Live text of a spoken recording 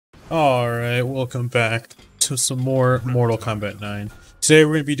Alright, welcome back to some more Mortal Kombat 9. Today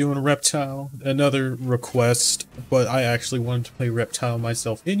we're going to be doing Reptile, another request, but I actually wanted to play Reptile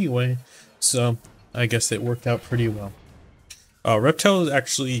myself anyway, so I guess it worked out pretty well. Reptile is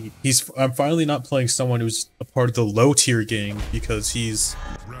actually, I'm finally not playing someone who's a part of the low tier gang, because he's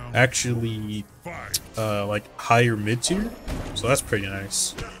actually, like higher mid tier, so that's pretty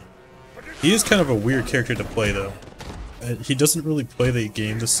nice. He is kind of a weird character to play though. He doesn't really play the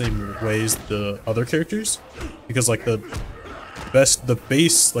game the same way as the other characters, because like the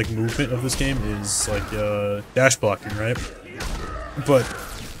base like movement of this game is like dash blocking, right? But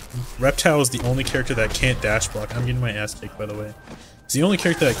Reptile is the only character that can't dash block. I'm getting my ass kicked, by the way. He's the only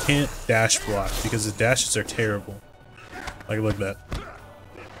character that can't dash block because his dashes are terrible. Like, look at that.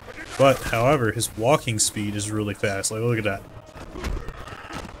 But however, his walking speed is really fast. Like, look at that.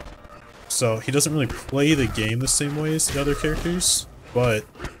 So he doesn't really play the game the same way as the other characters, but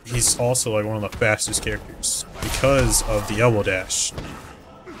he's also like one of the fastest characters because of the elbow dash.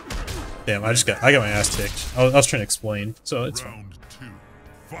 Damn, I got my ass kicked. I was trying to explain, so it's fine.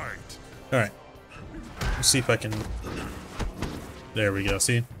 Alright. Let's see if I can... There we go,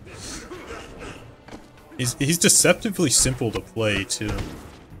 see? He's deceptively simple to play, too.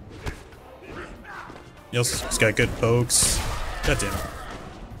 He's got good pokes. God damn it.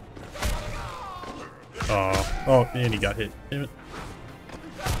 Oh, and he got hit. Damn it.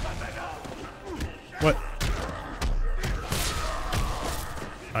 What?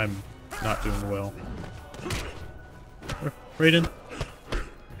 I'm not doing well. Raiden?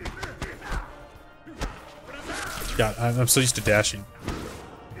 God, I'm so used to dashing.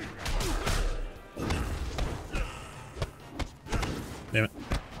 Damn it.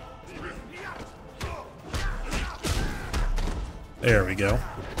 There we go.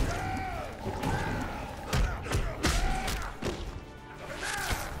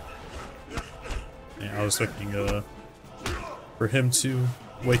 I was expecting for him to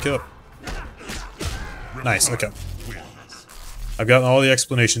wake up. Nice, okay. I've gotten all the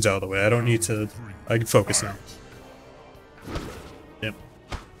explanations out of the way. I don't need to... I can focus now. Yep.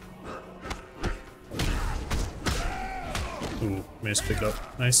 Ooh, managed to pick it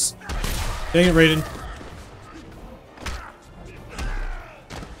up. Nice. Dang it, Raiden.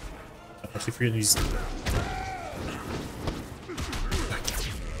 I'm actually forgetting he's...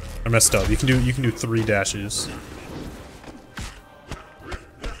 I messed up. You can do 3 dashes.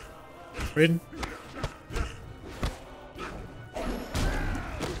 Raiden?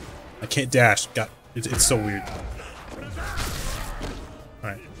 I can't dash. God, it's so weird.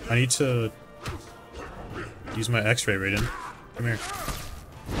 Alright, I need to use my X-ray, Raiden. Come here.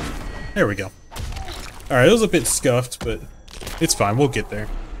 There we go. Alright, it was a bit scuffed, but it's fine. We'll get there.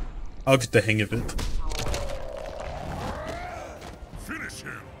 I'll get the hang of it.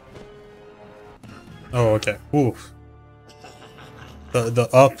 Oh, okay. Ooh. The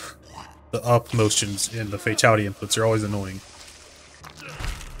up motions and the fatality inputs are always annoying.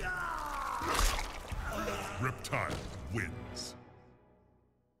 Reptile wins.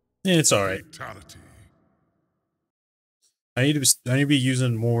 Yeah, it's alright. I need to be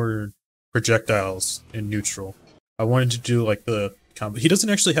using more projectiles in neutral. I wanted to do like the combo. He doesn't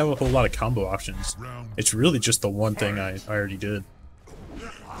actually have a whole lot of combo options. It's really just the one thing I already did.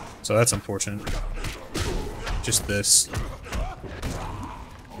 So that's unfortunate. Just this.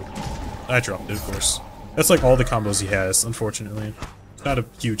 I dropped it, of course. That's like all the combos he has, unfortunately. He's not a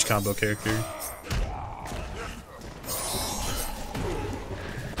huge combo character.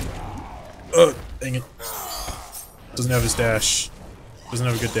 Ugh, dang it. Doesn't have his dash. Doesn't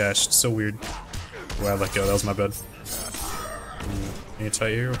have a good dash. It's so weird. Oh, I let go. That was my bad.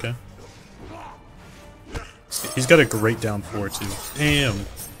 Anti-air, okay. He's got a great down 4 too. Damn!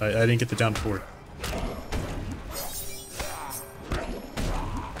 I didn't get the down 4.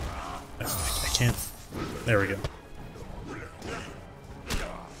 I can't. There we go.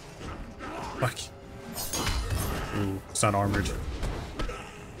 Fuck. Ooh, it's not armored.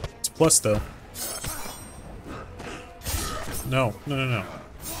 It's plus though. No.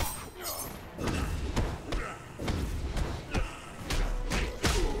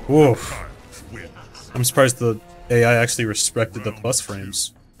 Whoa. I'm surprised the AI actually respected the plus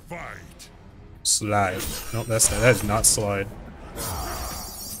frames. Slide. Nope, that is not slide.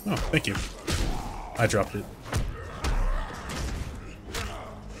 Oh, thank you. I dropped it.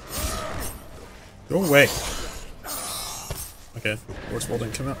 Go away. Okay, force wall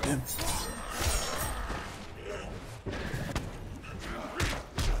didn't come out. Damn.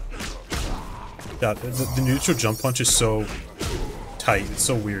 God, the neutral jump punch is so tight. It's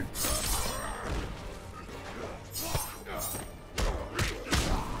so weird.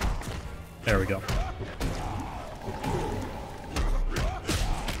 There we go.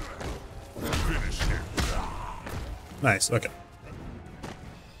 Nice, okay.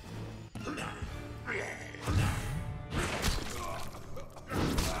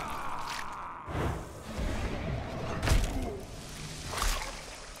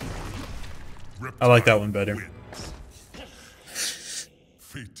 I like that one better.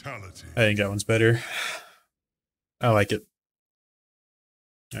 Fatality. I think that one's better. I like it.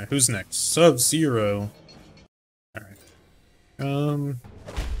 Alright, who's next? Sub-Zero. Alright.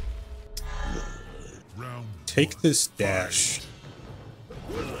 Take this dash.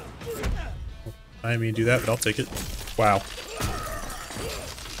 I didn't mean to do that, but I'll take it. Wow.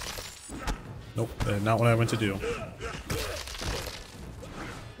 Nope, not what I meant to do.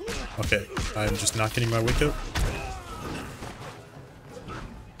 Okay, I'm just not getting my wake up.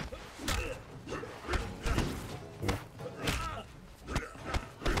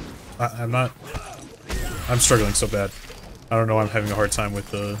 I'm struggling so bad. I don't know, I'm having a hard time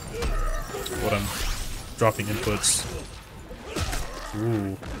with what I'm dropping inputs.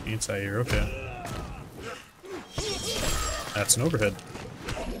 Ooh, anti-air, okay. That's an overhead.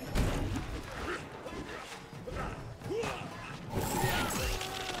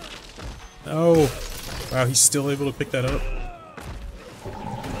 Oh! Wow, he's still able to pick that up.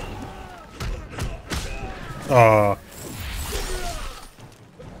 Aw.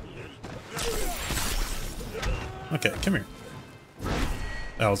 Okay, come here.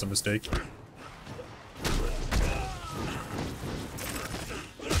 That was a mistake.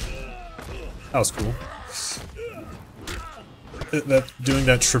 That was cool. Doing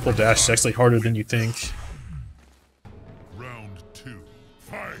that triple dash is actually harder than you think. Round 2.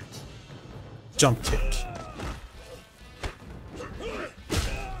 Fight. Jump kick.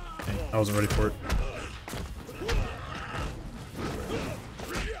 Okay, I wasn't ready for it.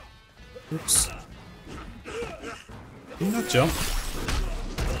 Oops. Can you not jump?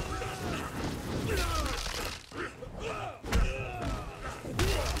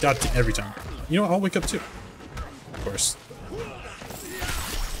 God, every time. You know what? I'll wake up too. Of course.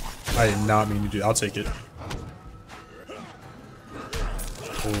 I did not mean to do. I'll take it.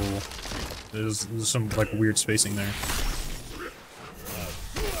 Oh, there's some like weird spacing there.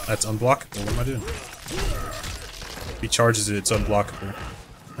 That's unblockable. What am I doing? If he charges it, it's unblockable.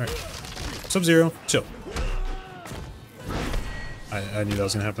 All right, Sub-Zero, chill. I knew that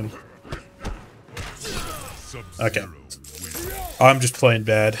was gonna happen. Okay. I'm just playing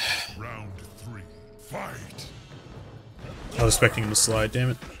bad. Round 3. Fight. I was expecting him to slide,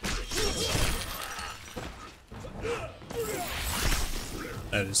 damn it.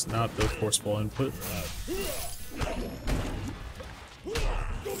 That is not the force ball input.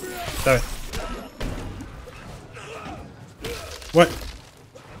 Damn it. What?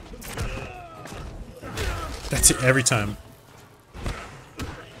 That's it every time.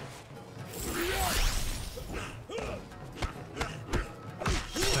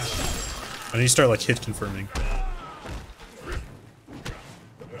 I need to start like hit confirming.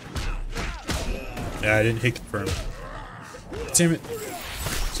 Yeah, I didn't hit confirm. Damn it.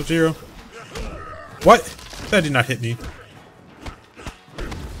 Sub-Zero. What? That did not hit me.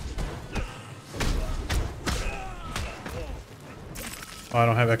 Oh, I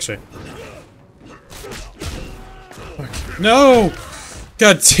don't have X-ray. No!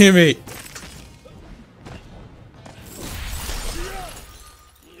 God damn it!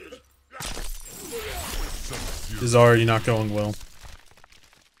 This is already not going well.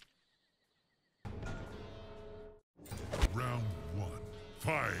 Round 1.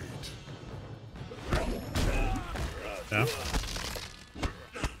 Fight. Yeah.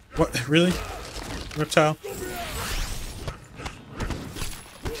 What? Really? Reptile?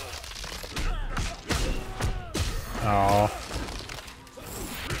 Oh.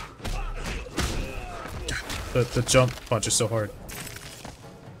 The jump punch is so hard.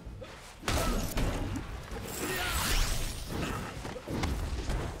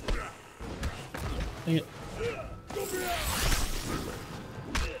 Dang it.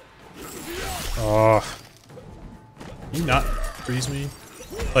 Oh. Can you not freeze me?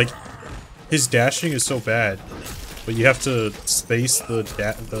 Like, his dashing is so bad, but you have to space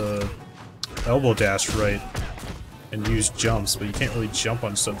the elbow dash right and use jumps, but you can't really jump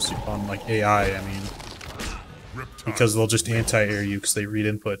on on like AI, I mean, because they'll just anti-air you because they read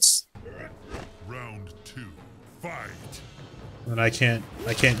inputs. Round 2. Fight. And I can't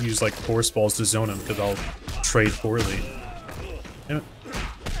use like force balls to zone him because I'll trade poorly. Damn it.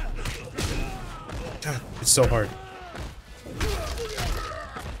 God, it's so hard.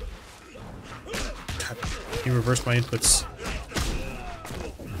 God, he reversed my inputs.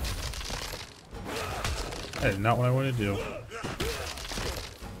 That is not what I want to do.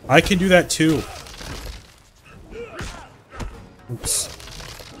 I can do that too. Oops.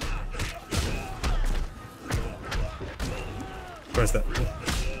 Where's that?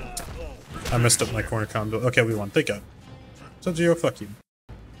 I messed up my corner combo. Okay, we won. Thank God. Sub-Zero, fuck you.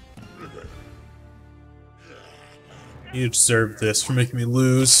 You deserve this for making me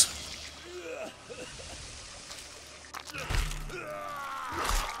lose.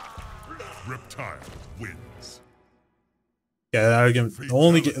 Reptile wins. Yeah,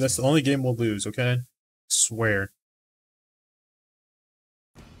 that's the only game we'll lose, okay? Swear.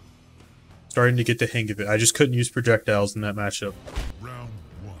 Starting to get the hang of it. I just couldn't use projectiles in that matchup. Round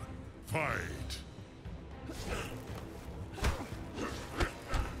 1. Fight.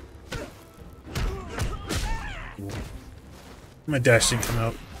 My dash didn't come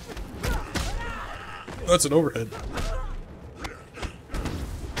out. Oh, that's an overhead.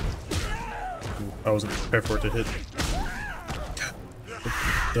 Ooh, I wasn't prepared for it to hit.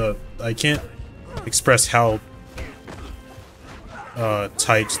 I can't express how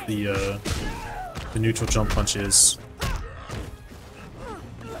tight the neutral jump punch is.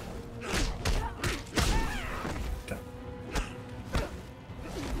 Okay.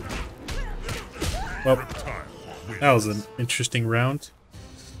 Well, that was an interesting round.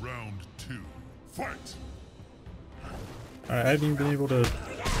 Round 2. Fight. Alright, I haven't even been able to...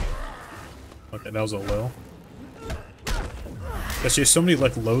 Okay, that was a low. But she has so many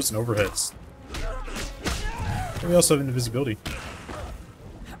like lows and overheads. We also have invisibility.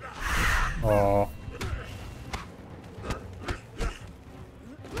 Aww.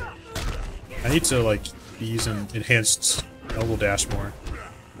 I need to like be using enhanced elbow dash more.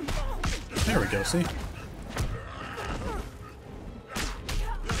 There we go, see?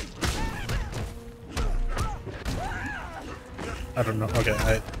 I don't know. Okay,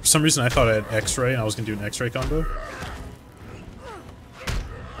 for some reason I thought I had X-ray and I was gonna do an X-ray combo.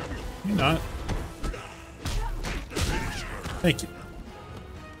 You're not. Thank you.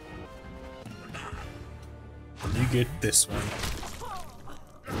 You get this one.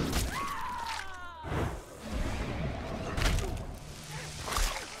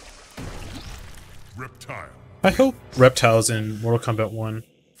 Reptile. I hope Reptile's in Mortal Kombat 1.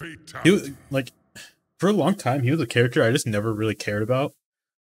 Fatality. He was, like, for a long time, he was a character I just never really cared about.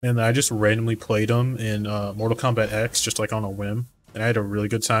 And I just randomly played him in Mortal Kombat X, just like on a whim. And I had a really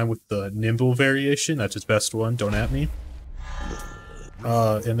good time with the Nimble variation. That's his best one, don't at me.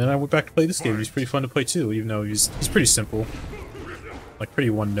 And then I went back to play this game. He's pretty fun to play too, even though he's pretty simple. Like, pretty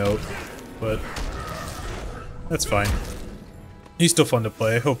one note. But that's fine. He's still fun to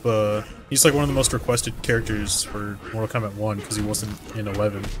play. I hope, he's like one of the most requested characters for Mortal Kombat 1, because he wasn't in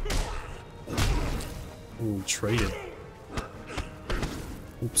 11. Ooh, traded.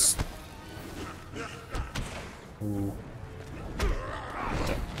 Oops. Ooh.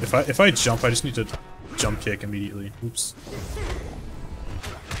 If I jump, I just need to jump kick immediately. Oops.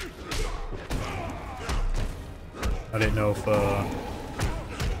 I didn't know if the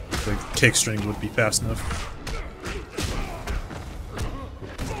kick string would be fast enough.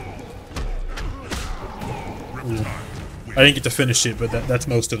 Ooh. I didn't get to finish it, but that's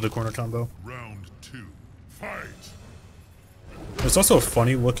most of the corner combo. Round 2. Fight. It's also a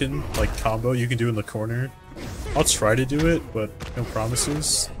funny looking like combo you can do in the corner. I'll try to do it, but no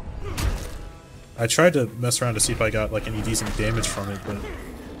promises. I tried to mess around to see if I got like any decent damage from it, but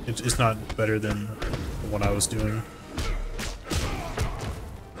it's not better than the one I was doing.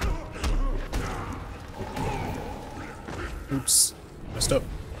 Oops, messed up.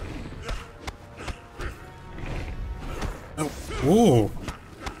 Oh, ooh.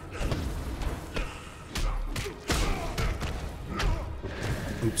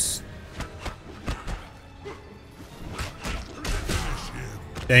 Oops.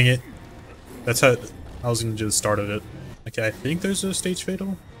 Dang it. That's how I was gonna do the start of it. Okay, I think there's a stage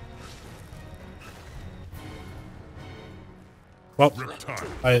fatal. Well,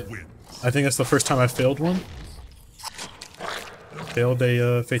 I think that's the first time I failed one. Failed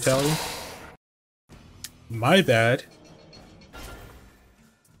a fatality. My bad.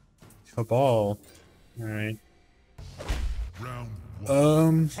 A ball. Alright.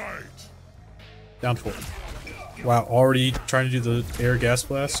 Down 4. Wow, already trying to do the air gas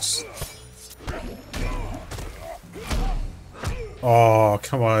blasts. Oh,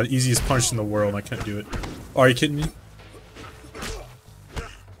 come on. Easiest punch in the world. I can't do it. Oh, are you kidding me?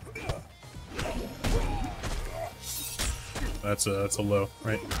 That's a low,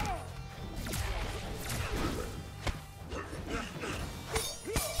 right?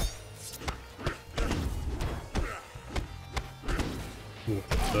 Ooh,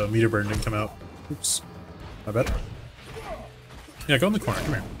 the meter burn didn't come out. Oops. I bet. Yeah, go in the corner.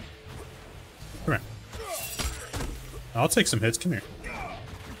 Come here. Come here. I'll take some hits. Come here.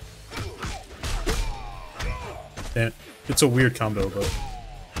 Damn it. It's a weird combo, but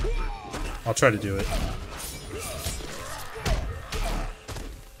I'll try to do it.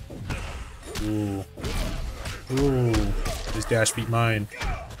 Ooh. Ooh. His dash beat mine.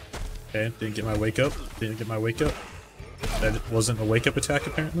 Okay, didn't get my wake up. Didn't get my wake up. That wasn't a wake up attack,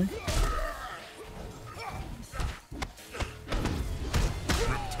 apparently.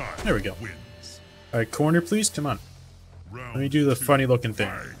 There we go. Alright, corner, please. Come on. Let me do the funny looking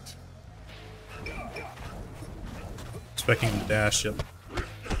thing. Expecting him to dash, yep.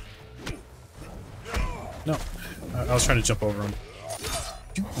 No. I was trying to jump over him.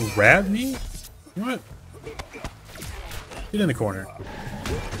 Did you grab me? You know what? Get in the corner.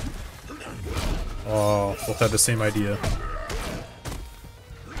 Oh, both had the same idea.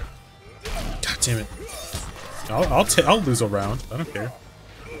 God damn it. I'll lose a round. I don't care.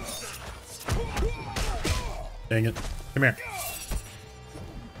 Dang it. Come here.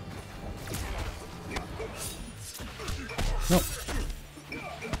 No.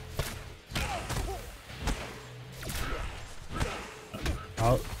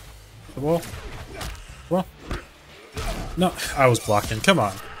 Out. The ball. Well. No, I was blocking. Come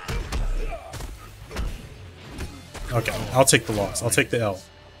on. Okay, I'll take the loss. I'll take the L.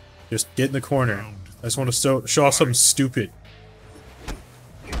 Just get in the corner. I just want to show off something stupid.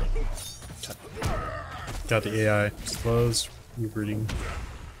 Got the AI. Slows. Rebooting.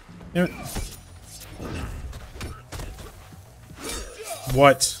 Damn it.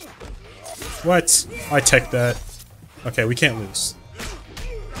 What? What? I tech that. Okay, we can't lose.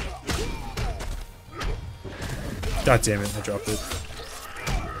 God damn it, I dropped it.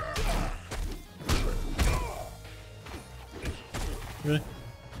 Really?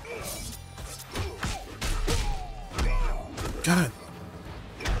 God.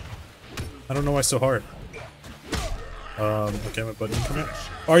 I don't know why it's so hard. Okay, my button come out.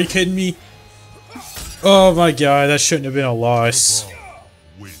 Are you kidding me? Oh my god, that shouldn't have been a loss.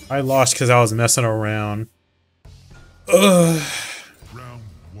 I lost because I was messing around. Ugh. Round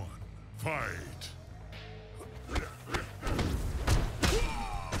 1. Fight.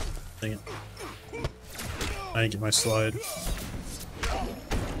 Dang it. I didn't get my slide.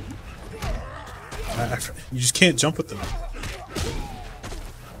 You just can't jump with them.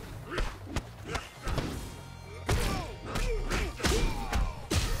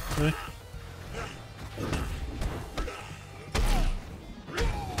 Okay.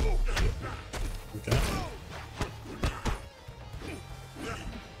 Okay.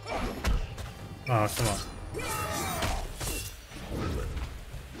 Oh, come on.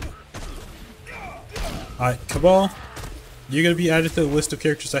 Alright, Cabal, you gonna be added to the list of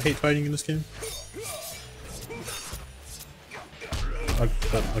characters I hate fighting in this game?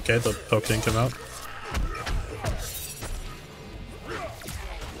 Okay, the poke didn't come out.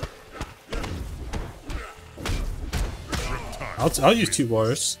 I'll use 2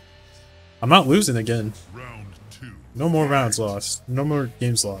 bars. I'm not losing again. Round 2. No more rounds lost. No more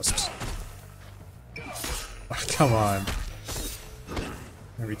games lost. Oh, come on.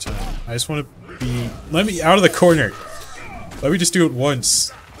 Every time. I just want to be... Let me out of the corner. Let me just do it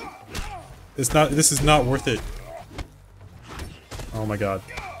once. It's not... This is not worth it. Oh my god.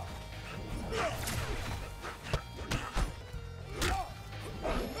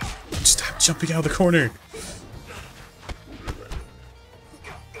 Stop jumping out of the corner.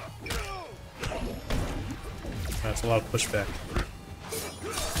 That's a lot of pushback.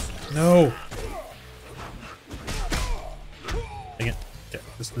 No. Dang it. Okay,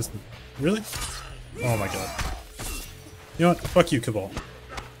 this really? Oh my god. You know what? Fuck you, Cabal.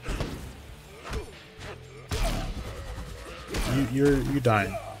 You're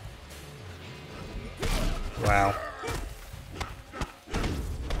dying. Wow.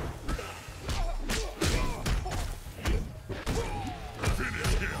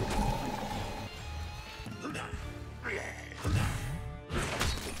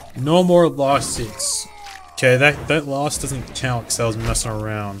 No more losses. Okay, that loss doesn't count because I was messing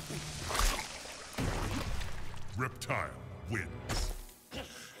around. Reptile wins.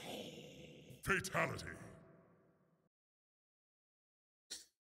 Fatality.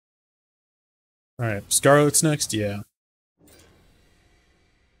 Alright, Scarlet's next? Yeah.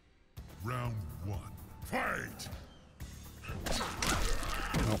 Round 1. Fight.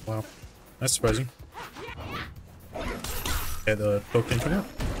 Oh, wow. That's surprising. Okay, the poke didn't come out.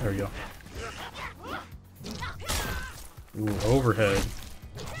 There we go. Ooh, overhead.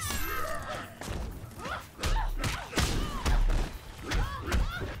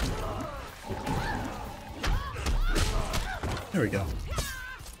 There we go.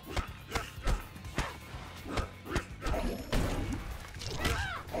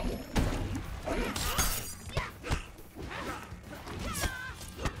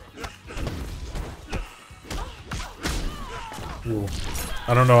 Ooh.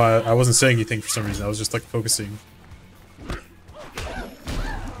 I don't know, I wasn't saying anything for some reason, I was just like focusing.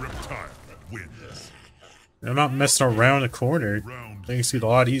 Reptile wins. I'm not messing around the corner. Things get a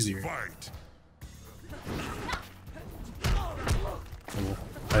lot easier. Fight. Ooh.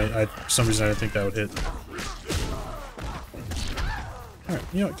 For some reason I didn't think that would hit. Alright,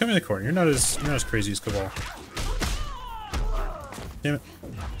 you know what, come in the corner. You're not as crazy as Cabal. Damn it.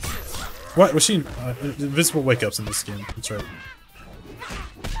 What? Was she invisible wake-ups in this game? That's right.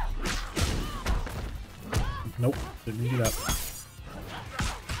 Nope, didn't mean to do that.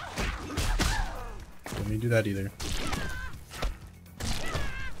 Didn't mean to do that either.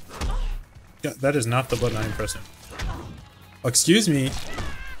 Yeah, that is not the button I'm pressing. Oh, excuse me.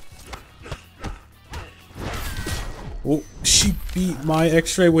 Oh, she beat my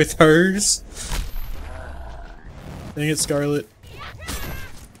X-ray with hers. Dang it, Scarlet.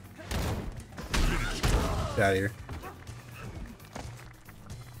 Get out of here.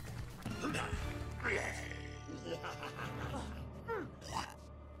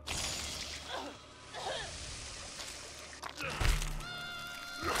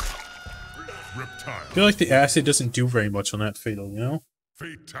 Reptile. I feel like the acid doesn't do very much on that fatal, you know?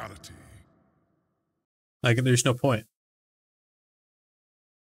 Fatality. Like, there's no point.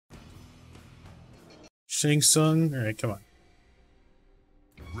 Shang Tsung? Alright, come on.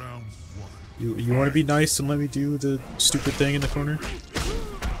 Round one. You want to be nice and let me do the stupid thing in the corner?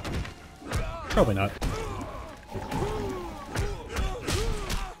 Probably not.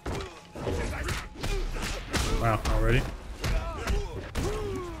 Wow, already?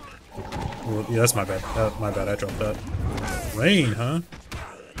 Well, yeah, that's my bad. My bad, I dropped that. Rain, huh?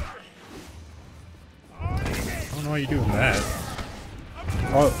 I don't know why you're doing that.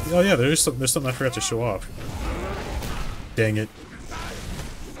 Oh yeah, there's something I forgot to show off. Dang it.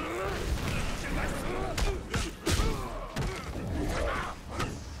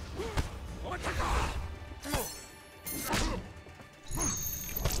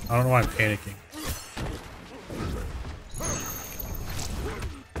 I don't know why I'm panicking.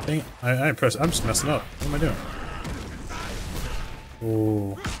 Dang it. I impressed. I'm just messing up. What am I doing?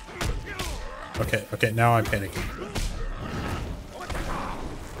 Ooh. Okay, now I'm panicking.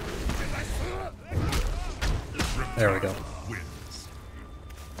 There we go. Wins.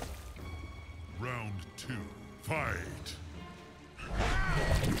 Round two. Fight.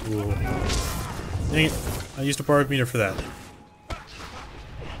 Ooh. Dang it. I used a borrowed meter for that.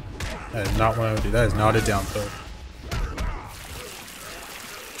 That is not what I would do. That is not a down throw.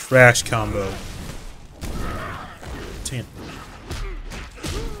 Trash combo. Dang it.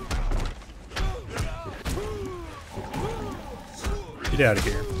 Get out of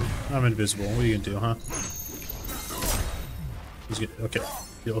here. I'm invisible. What are you gonna do, huh? He's gonna, okay,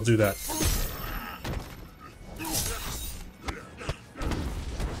 he'll do that.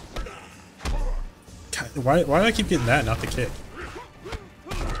 God, why do I keep getting that, not the kick?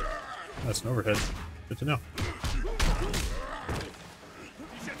 That's an overhead. Good to know.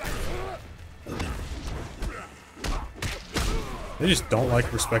 They just don't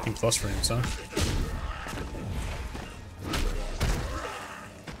like respecting plus frames, huh?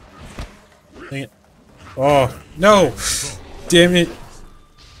 Dang it. Oh, no! Damn it!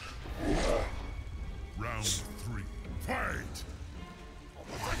 Round three. Fight.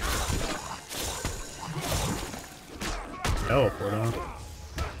 Teleport on.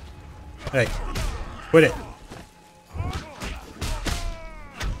 Hey, quit it.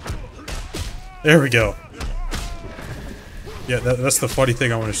 There we go. Yeah, that's the funny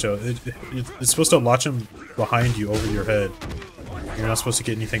thing I want to show. It's supposed to launch him behind you over your head. You're not supposed to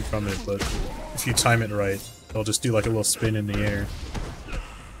get anything from it, but if you time it right, it'll just do like a little spin in the air.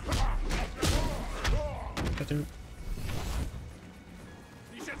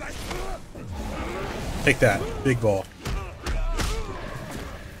 Take that, big ball.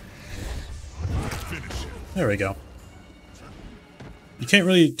 There we go. You can't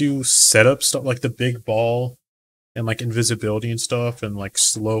really do setup stuff like the big ball and like invisibility and stuff and like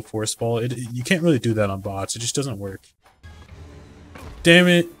slow force ball. You can't really do that on bots. It just doesn't work. Damn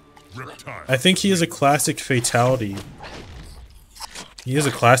it. I think he has a classic fatality. He has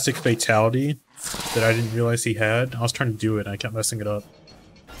a classic fatality that I didn't realize he had. I was trying to do it and I kept messing it up.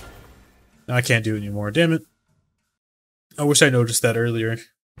 Now I can't do it anymore. Damn it. I wish I noticed that earlier.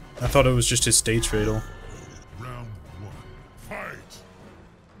 I thought it was just his stage fatal. Round one. Fight.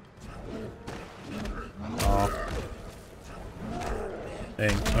 Oh.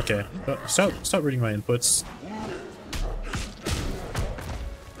 Dang, okay. Stop reading my inputs.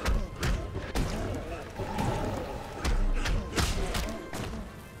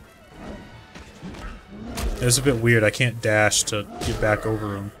 It's a bit weird, I can't dash to get back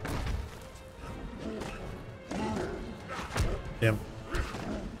over him. Damn.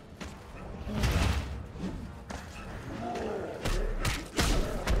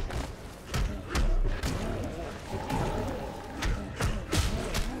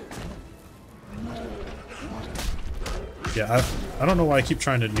 Yeah, I don't know why I keep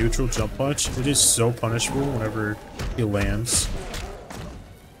trying to neutral jump punch. It is so punishable whenever he lands.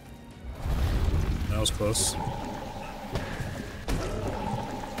 That was close.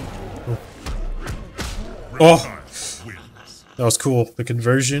 Oh! That was cool. The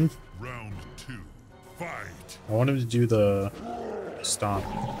conversion. Round 2. Fight. I want him to do the stomp.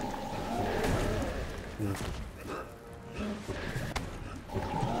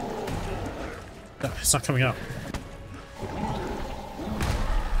 It's not coming out.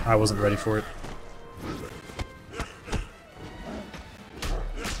 I wasn't ready for it.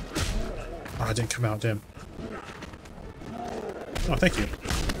 Oh, it didn't come out, damn. Oh, thank you.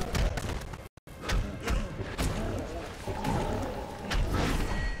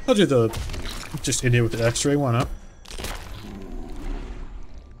 I'll do the... just India with the X-ray, why not?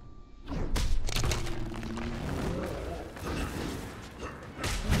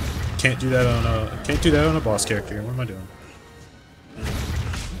 Can't do that on a boss character. What am I doing?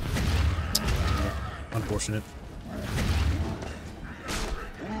 Unfortunate.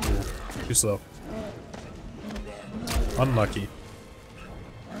 Ooh, too slow. Unlucky.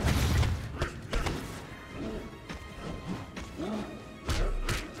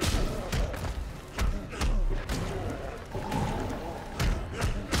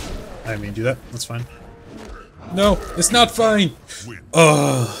 I mean, do that. That's fine. No, it's not fine.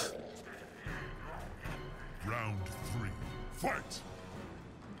 Ugh. Round 3. Fight.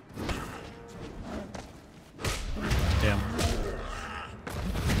 Damn.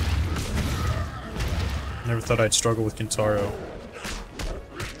 Never thought I'd struggle with Kintaro.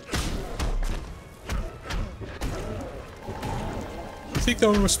 You think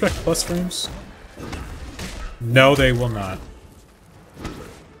they'll respect plus frames? No, they will not.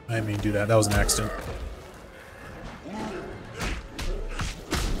 I mean, do that. That was an accident.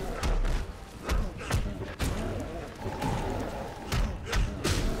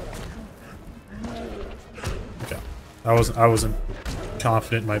 Okay. I wasn't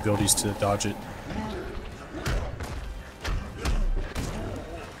confident in my abilities to dodge it.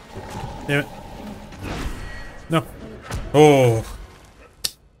 Damn it. No. Oh.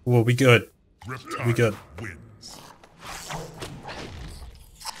 We'll be good. Reptile We good. wins.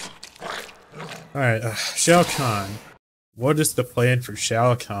 Alright, Shao Kahn. What is the plan for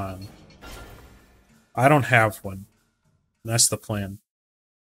Shao Kahn? I don't have one. That's the plan.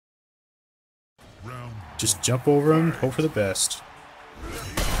 Round Just jump over him, hope for the best.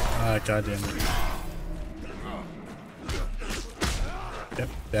 Ah, goddamn it. Yep,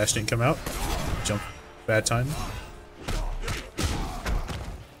 dash didn't come out. Jump. Bad time.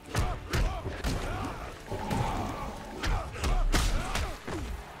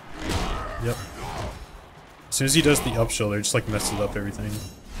 Yep. As soon as he does the up shoulder, it just like messes up everything.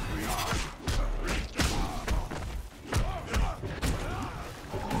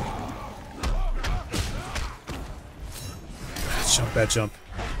 Jump, bad jump.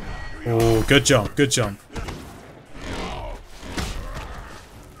 Oh, good jump, good jump.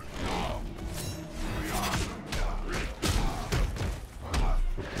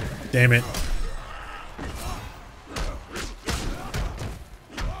 Damn it.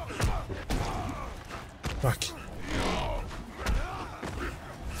 Fuck.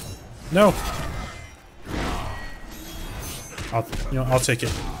 No. I'll take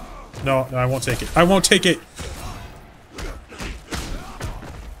it. No, I won't take it. I won't take it.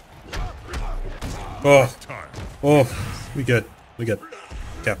 Oh. Oh. We good. We good.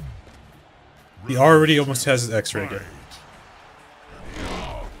 Okay. He already almost has his X-ray again.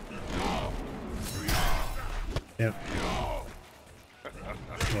 Yep.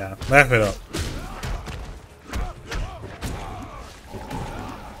 Yeah, laugh it up.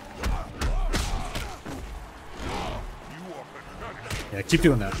 Yeah, keep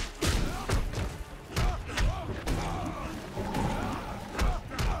doing that.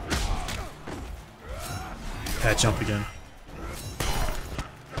 Bad jump again.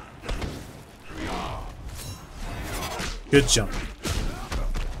 Good jump.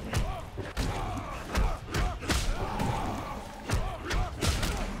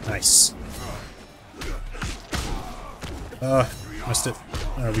 Nice. Missed it.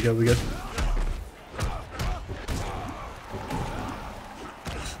 Alright, we good.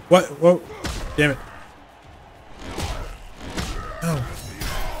 What? Whoa. Damn it. Oh.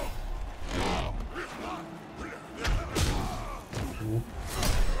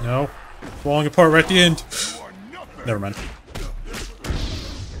 No. Falling apart right at the end. Never mind.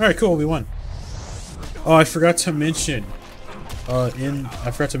 Alright, cool, we won. Oh, I forgot to mention.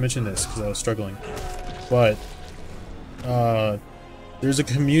 I forgot to mention this because I was struggling. But there's a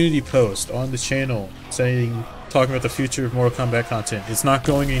community post on the channel talking about the future of Mortal Kombat content. It's not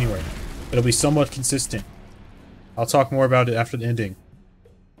going anywhere. It'll be somewhat consistent. I'll talk more about it after the ending.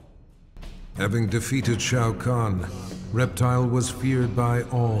 Having defeated Shao Kahn, Reptile was feared by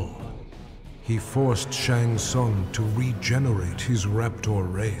all. He forced Shang Tsung to regenerate his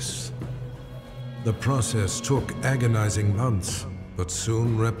Raptor race. The process took agonizing months, but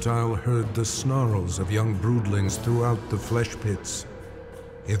soon Reptile heard the snarls of young broodlings throughout the flesh pits.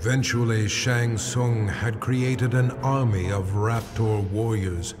 Eventually, Shang Tsung had created an army of Raptor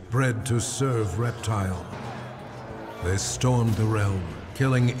warriors bred to serve Reptile. They stormed the realm,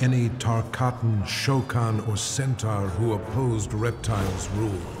 killing any Tarkatan, Shokan, or Centaur who opposed Reptile's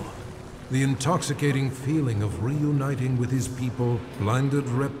rule. The intoxicating feeling of reuniting with his people blinded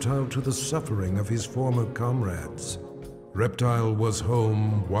Reptile to the suffering of his former comrades. Reptile was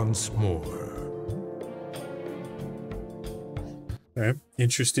home once more. Alright,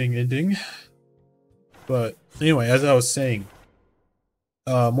 interesting ending. But anyway, as I was saying,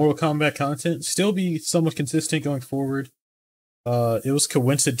 Mortal Kombat content still be somewhat consistent going forward. It was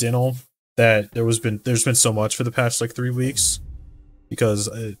coincidental that there's been so much for the past like 3 weeks, because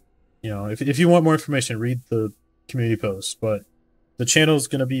you know, if you want more information, read the community post. But the channel is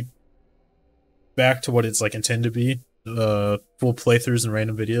gonna be back to what it's like intended to be, full playthroughs and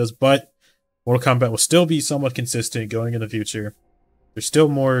random videos. But Mortal Kombat will still be somewhat consistent going in the future. There's still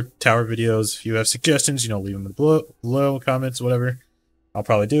more tower videos. If you have suggestions, you know, leave them below comments, whatever. I'll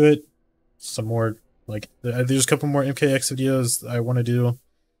probably do it. Some more, like, there's a couple more MKX videos I want to do.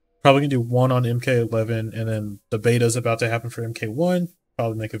 Probably gonna do one on MK11, and then the beta's about to happen for MK1.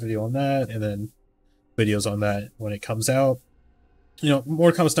 Probably make a video on that, and then videos on that when it comes out. You know,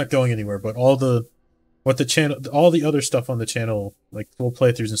 Mortal Kombat's not going anywhere, but all the other stuff on the channel, like full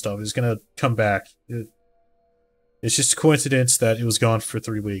playthroughs and stuff, is gonna come back. It's just a coincidence that it was gone for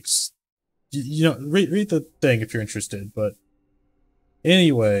 3 weeks. You know, read the thing if you're interested. But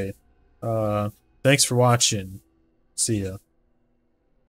anyway, thanks for watching. See ya.